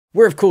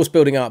We're of course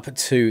building up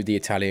to the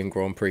Italian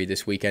Grand Prix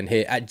this weekend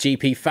here at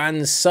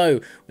GPFans, so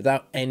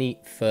without any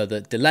further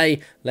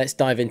delay, let's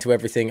dive into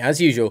everything as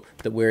usual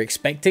that we're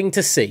expecting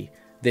to see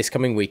this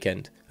coming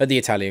weekend at the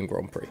Italian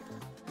Grand Prix.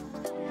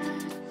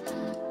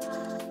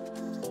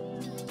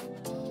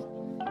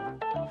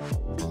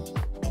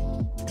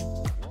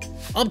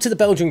 Up to the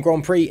Belgian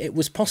Grand Prix, it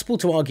was possible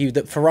to argue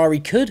that Ferrari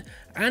could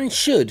and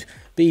should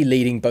be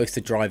leading both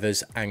the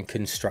drivers' and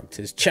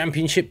constructors'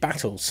 championship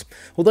battles.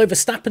 Although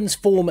Verstappen's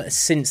form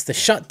since the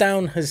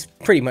shutdown has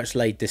pretty much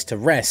laid this to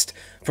rest,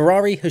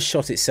 Ferrari has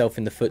shot itself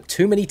in the foot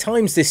too many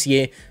times this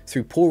year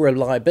through poor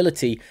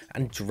reliability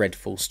and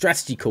dreadful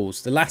strategy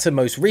calls, the latter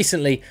most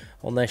recently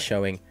on their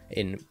showing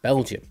in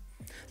Belgium.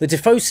 The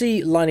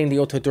Tifosi lining the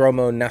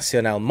Autodromo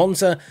Nazionale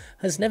Monza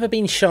has never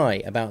been shy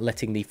about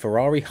letting the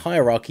Ferrari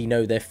hierarchy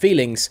know their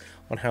feelings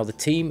on how the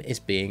team is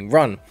being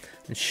run,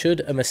 and should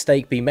a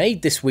mistake be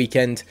made this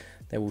weekend,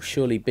 there will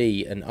surely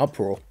be an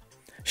uproar.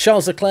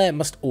 Charles Leclerc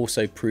must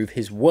also prove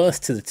his worth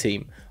to the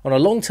team. On a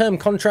long-term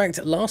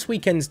contract, last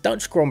weekend's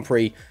Dutch Grand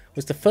Prix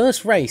was the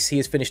first race he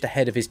has finished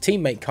ahead of his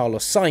teammate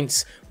Carlos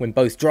Sainz, when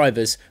both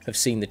drivers have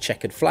seen the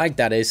checkered flag,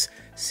 that is,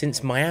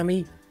 since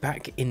Miami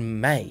back in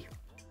May.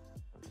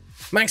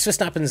 Max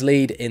Verstappen's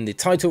lead in the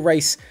title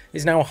race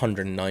is now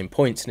 109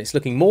 points, and it's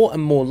looking more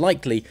and more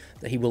likely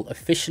that he will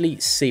officially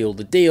seal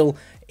the deal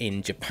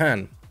in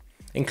Japan.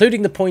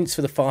 Including the points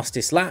for the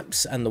fastest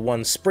laps and the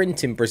one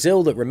sprint in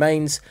Brazil that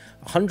remains,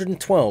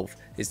 112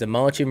 is the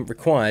margin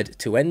required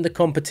to end the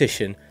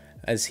competition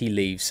as he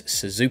leaves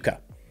Suzuka.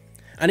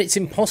 And it's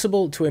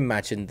impossible to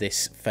imagine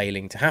this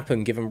failing to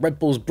happen given Red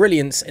Bull's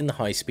brilliance in the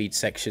high-speed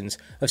sections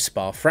of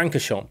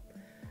Spa-Francorchamps.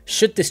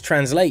 Should this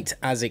translate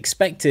as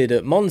expected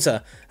at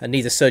Monza and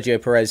neither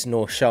Sergio Perez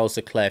nor Charles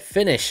Leclerc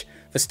finish,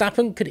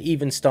 Verstappen could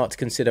even start to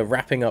consider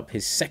wrapping up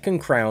his second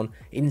crown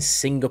in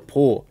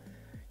Singapore.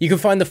 You can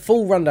find the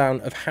full rundown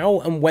of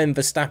how and when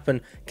Verstappen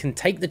can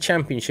take the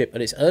championship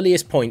at its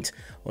earliest point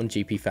on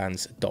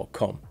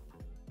gpfans.com.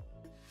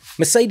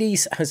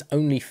 Mercedes has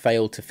only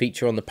failed to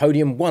feature on the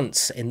podium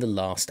once in the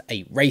last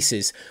 8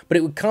 races, but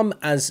it would come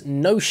as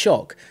no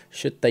shock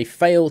should they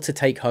fail to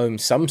take home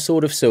some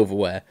sort of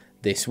silverware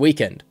this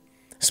weekend.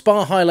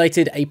 Spa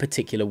highlighted a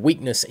particular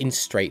weakness in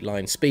straight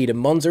line speed, and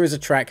Monza is a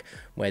track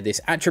where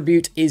this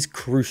attribute is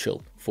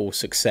crucial for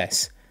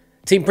success.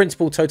 Team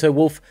principal Toto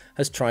Wolff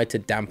has tried to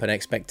dampen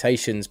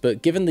expectations,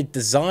 but given the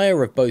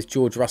desire of both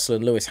George Russell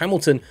and Lewis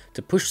Hamilton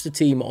to push the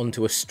team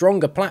onto a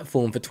stronger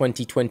platform for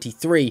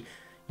 2023,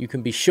 you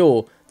can be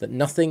sure that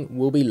nothing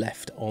will be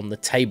left on the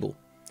table.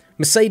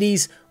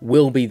 Mercedes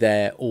will be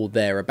there or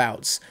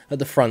thereabouts at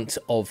the front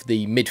of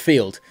the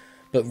midfield,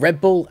 but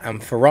Red Bull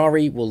and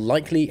Ferrari will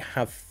likely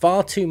have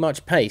far too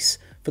much pace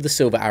for the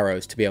Silver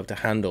Arrows to be able to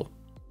handle.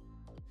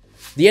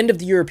 The end of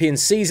the European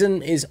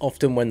season is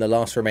often when the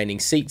last remaining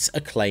seats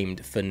are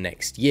claimed for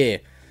next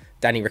year.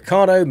 Danny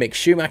Ricciardo, Mick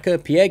Schumacher,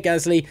 Pierre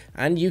Gasly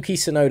and Yuki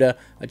Tsunoda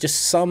are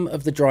just some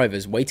of the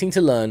drivers waiting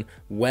to learn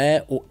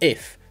where or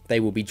if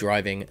they will be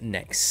driving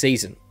next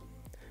season.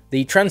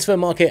 The transfer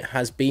market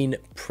has been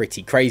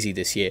pretty crazy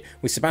this year,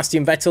 with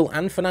Sebastian Vettel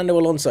and Fernando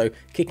Alonso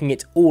kicking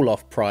it all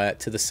off prior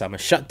to the summer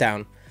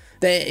shutdown.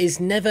 There is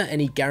never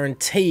any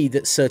guarantee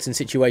that certain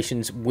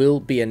situations will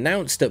be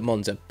announced at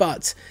Monza,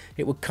 but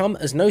it would come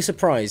as no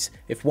surprise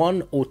if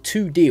 1 or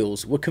 2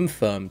 deals were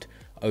confirmed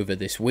over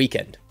this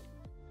weekend.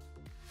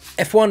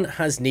 F1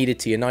 has needed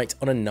to unite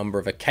on a number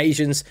of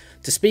occasions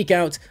to speak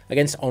out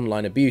against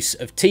online abuse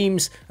of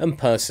teams and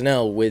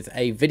personnel, with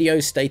a video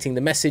stating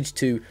the message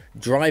to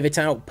drive it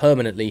out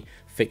permanently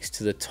fixed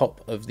to the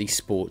top of the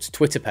sport's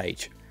Twitter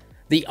page.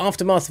 The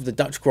aftermath of the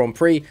Dutch Grand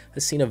Prix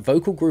has seen a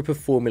vocal group of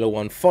Formula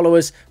 1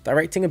 followers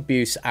directing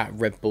abuse at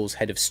Red Bull's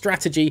head of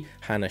strategy,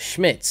 Hannah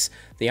Schmitz,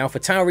 the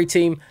AlphaTauri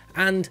team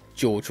and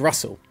George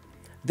Russell.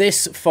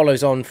 This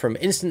follows on from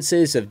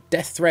instances of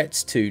death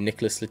threats to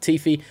Nicholas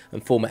Latifi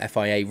and former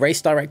FIA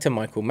race director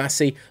Michael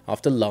Massey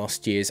after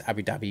last year's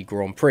Abu Dhabi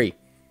Grand Prix.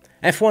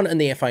 F1 and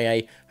the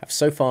FIA have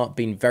so far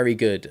been very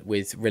good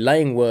with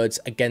relaying words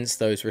against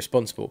those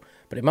responsible,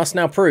 but it must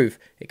now prove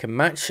it can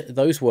match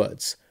those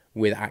words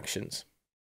with actions.